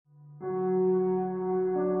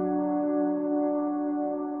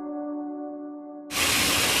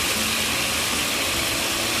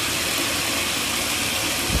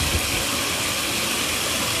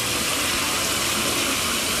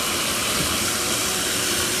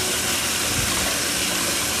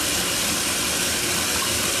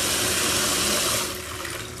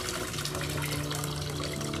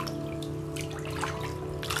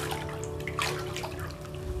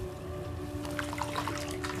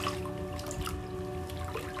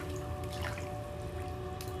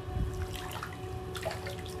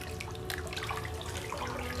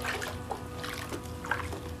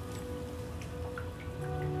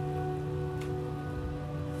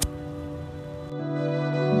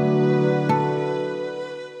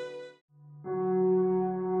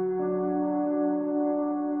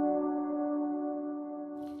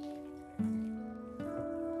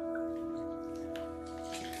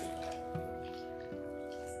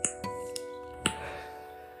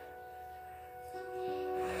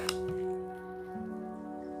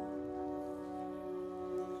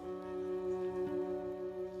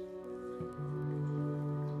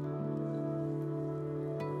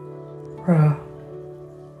Raw.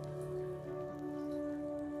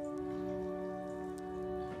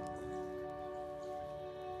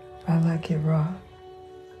 I like it raw.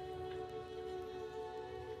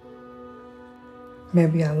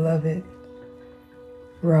 Maybe I love it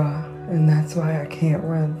raw, and that's why I can't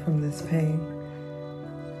run from this pain.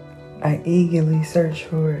 I eagerly search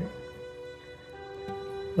for it,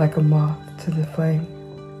 like a moth to the flame.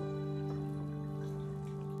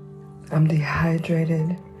 I'm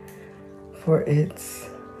dehydrated for its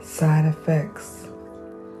side effects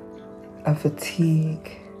of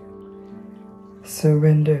fatigue,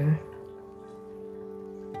 surrender,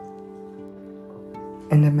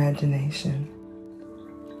 and imagination.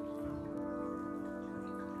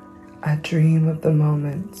 I dream of the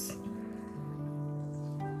moments,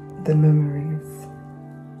 the memories.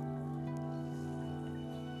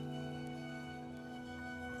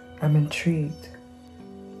 I'm intrigued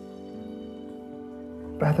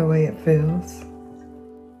by the way it feels,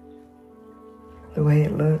 the way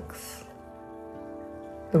it looks,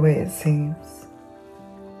 the way it seems.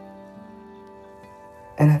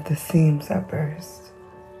 And at the seams I burst,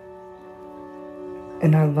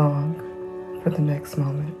 and I long for the next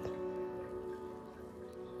moment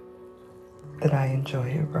that I enjoy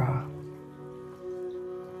it raw.